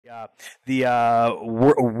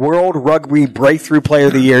World Rugby Breakthrough Player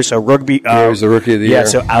of the Year. So rugby. He was the Rookie of the Year. Yeah.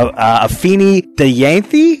 So Aphiwe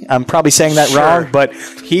Dyantyi. I'm probably saying that wrong, but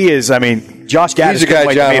he is. I mean, Josh Gaddis. He's a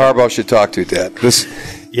guy Jon Harbaugh should talk to, Dad. He's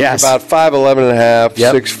about 5'11 and a half,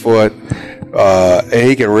 6 foot. And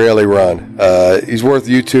he can really run. He's worth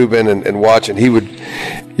YouTubing and watching.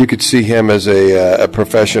 You could see him as a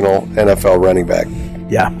professional NFL running back.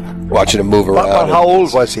 Yeah. Watching him move around. How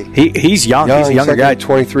old was he? He's young. He's a younger guy.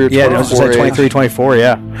 23 or 24. Yeah, I was just like 23, 24,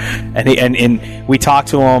 yeah. And we talked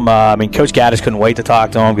to him. I mean, Coach Gaddis couldn't wait to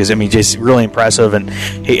talk to him because, I mean, just really impressive. And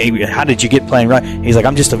how did you get playing rugby? He's like,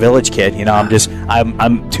 I'm just a village kid. You know,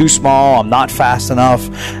 I'm too small. I'm not fast enough.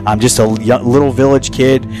 I'm just a little village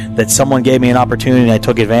kid that someone gave me an opportunity and I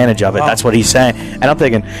took advantage of it. That's what he's saying. And I'm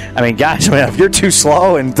thinking, I mean, gosh, if you're too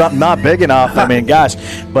slow and not big enough, I mean, gosh.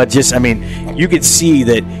 But just, I mean, you could see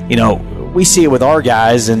that, you know, we see it with our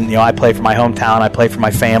guys, and you know, I play for my hometown, I play for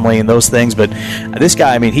my family, and those things. But this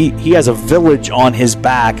guy, I mean, he has a village on his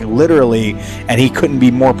back, literally, and he couldn't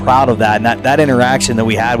be more proud of that. And that interaction that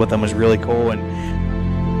we had with him was really cool. And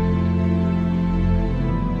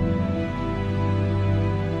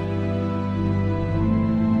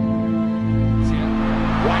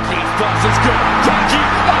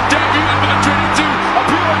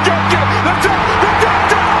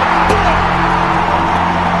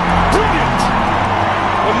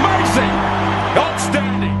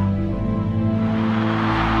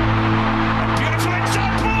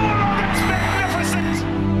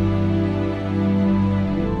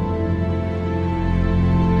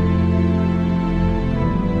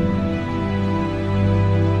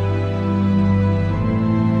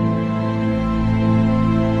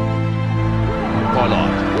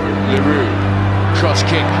cross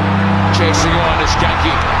kick, chasing on is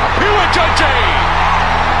Dyantyi. Aphiwe Dyantyi!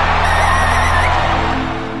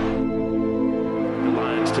 The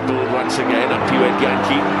Lions to build once again. Aphiwe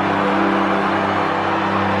Dyantyi.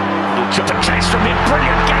 Took a chase from him.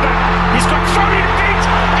 Brilliant gather. He's got so many feet.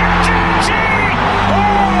 Dyantyi!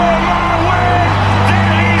 Oh my word!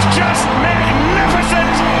 That is just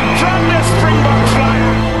magnificent from the Springbok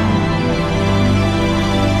flyer.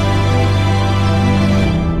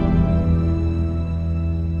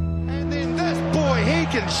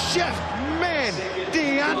 Chef, man,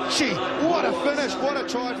 Dyantyi, what a finish, what a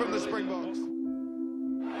try from the Springboks.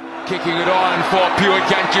 Kicking it on for Aphiwe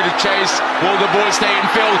Dyantyi to chase. Will the boys stay in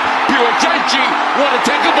field? Aphiwe Dyantyi, what a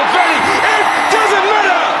tackle for Ferry. It doesn't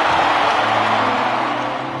matter!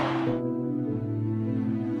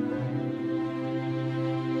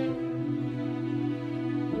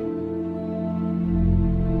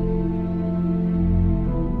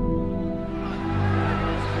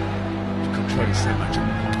 Controlling so much.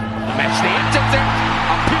 The match, the intercept.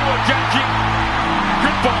 Aphiwe Dyantyi.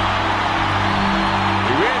 Good ball.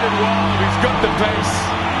 He ran it well. He's got the pace.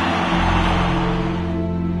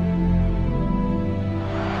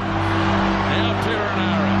 Now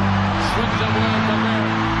Perenara swings away from there.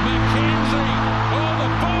 McKenzie. Oh, the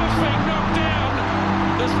ball's being knocked down.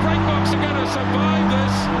 The Springboks are going to survive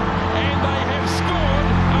this, and they have scored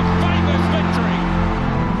a famous victory.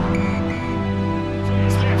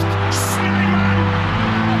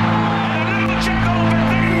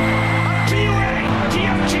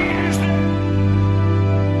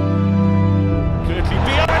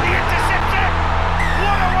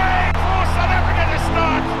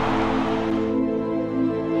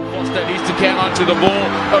 That needs to get onto the ball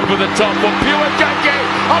over the top for Aphiwe Dyantyi.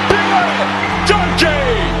 Aphiwe Dyantyi.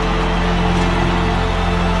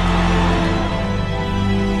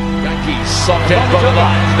 Dyantyi socked out from the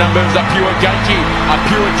Lions. Numbers Aphiwe Dyantyi.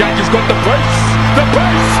 Aphiwe Dyantyi's got the pace. The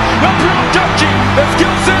pace. Aphiwe Dyantyi. The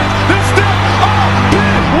skill set. The step.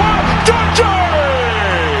 Aphiwe Dyantyi.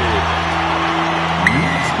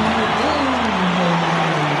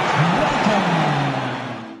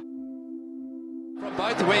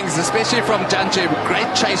 Both wings, especially from Dyantyi,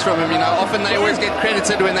 great chase from him. You know, often they always get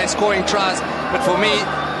credited when they're scoring tries, but for me,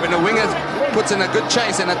 when a winger puts in a good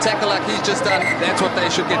chase and a tackle like he's just done, that's what they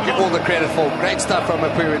should get all the credit for. Great stuff from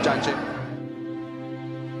Aphiwe Dyantyi.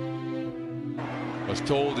 Was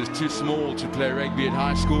told is too small to play rugby at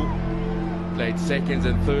high school. Played seconds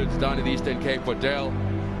and thirds down in the Eastern Cape for Dale.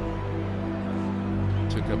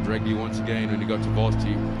 Took up rugby once again when he got to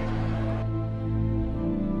varsity.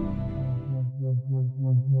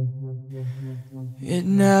 It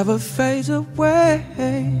never fades away,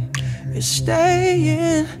 it's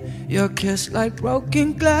staying. Your kiss like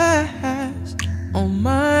broken glass on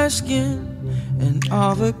my skin. And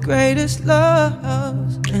all the greatest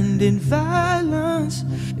loves end in violence.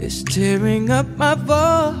 It's tearing up my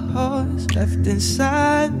voice, left in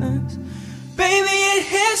silence. Baby, it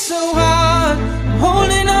hits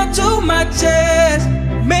chest.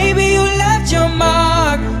 Maybe you left your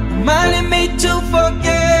mark, reminding me to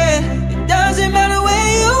forget. It doesn't matter where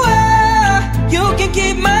you are, you can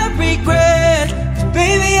keep my regret. 'Cause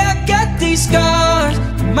baby, I got these scars,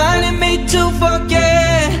 reminding me to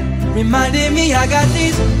forget. Reminding me I got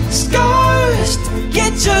these scars to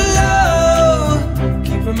get your love.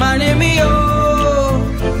 Keep reminding me, oh,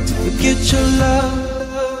 to forget your love.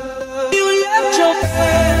 You left your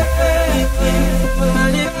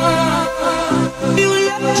you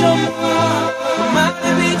left your mark,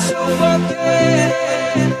 reminding me to forget.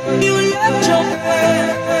 You left your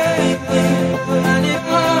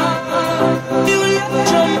you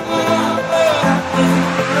left your mark.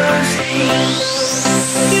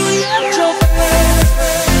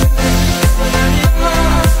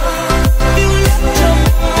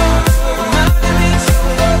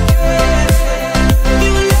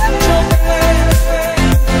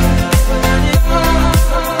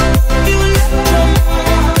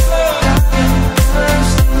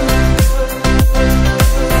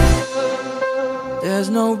 There's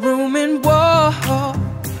no room in war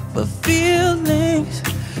for feelings.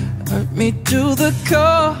 Hurt me to the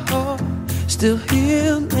core, still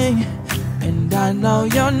healing. And I know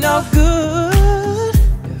you're no good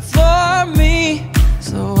for me,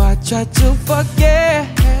 so I try to forget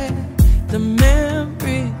the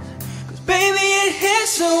memories. 'Cause baby, it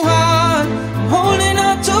hits so hard, I'm holding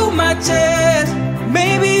on to my chest.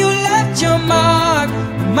 Maybe you left your mark,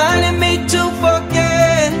 reminding me to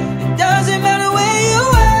forget. It doesn't matter where you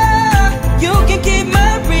are, you can keep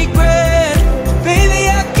my regret. Baby,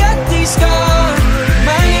 I got these scars,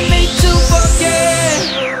 reminding me to forget.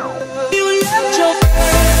 You left your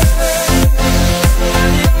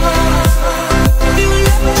you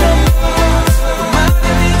left your mark,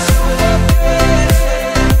 reminding me to forget.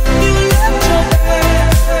 You left your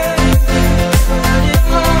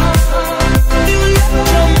you left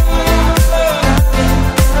your mark.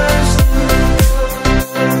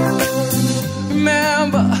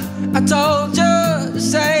 Remember, I told you to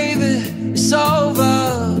save it, it's over,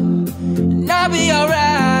 and I'll be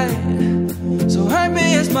alright. So hurt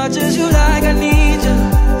me as much as you like, I need you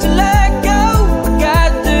to let go. I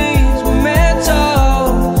got things we're meant to,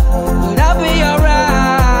 but I'll be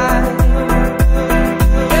alright.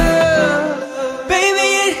 Yeah. Baby,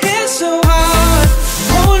 it hits so hard, I'm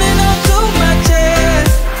holding on to my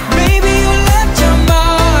chest. Maybe you left your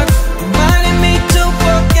mark, reminding me to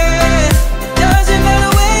forget. It doesn't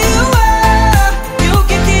matter where you are, you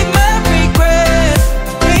can keep my regret.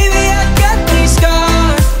 Baby, I got these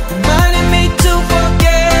scars, reminding me to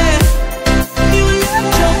forget. You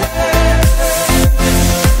left your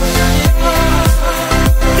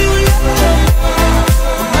you left your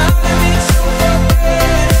reminding me to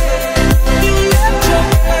forget. You left your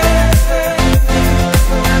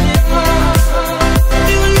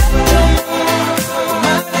you left your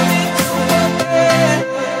reminding me to forget.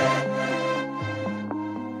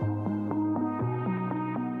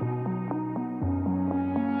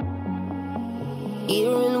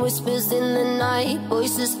 Hearing whispers in the night,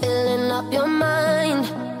 voices filling up your mind.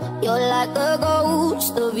 You're like a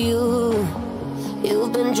ghost of you.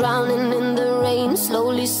 You've been drowning in the rain,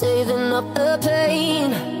 slowly saving up the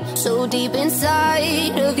pain. So deep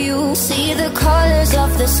inside of you, see the colors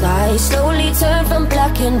of the sky slowly turn from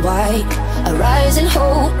black and white. A rising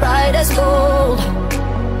hope, bright as gold.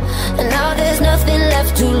 And now there's nothing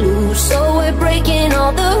left to lose, so we're breaking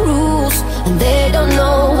all the rules, and they don't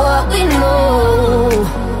know what we know.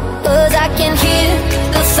 'Cause I can hear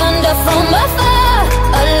the thunder from afar,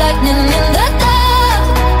 a lightning in the dark.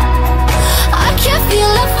 I can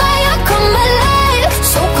feel the fire come alive,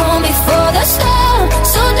 so calm before the storm,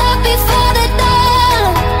 so dark before the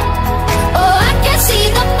dawn. Oh, I can see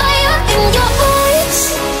the fire in your eyes,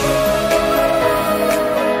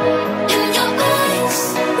 in your eyes.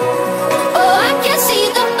 Oh, I can see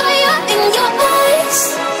the fire in your eyes,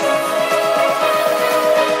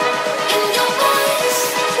 in your eyes.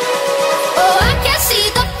 Oh, I can see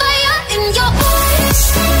the fire in your eyes.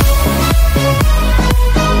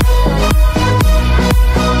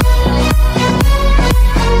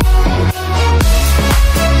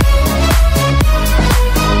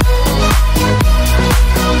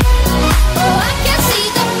 Oh, I can see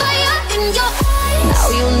the fire in your eyes. Now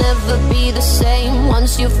you'll never be the same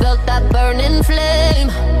once you felt that burning flame.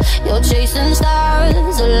 You're chasing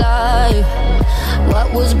stars alive. What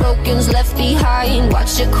was broken's left behind,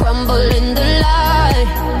 watch it crumble in the light.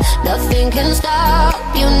 Nothing can stop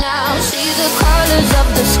you now. See the colors of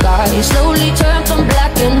the sky slowly turn from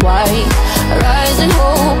black and white. Rising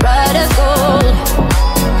hope, bright as gold.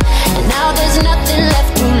 And now there's nothing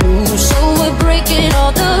left to lose, so we're breaking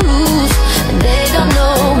all the rules,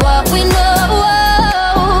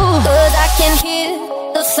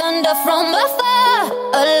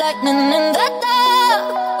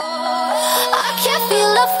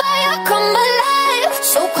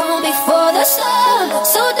 the sun,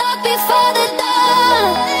 so dark before the dawn.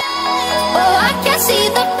 Oh, I can see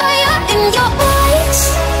the fire.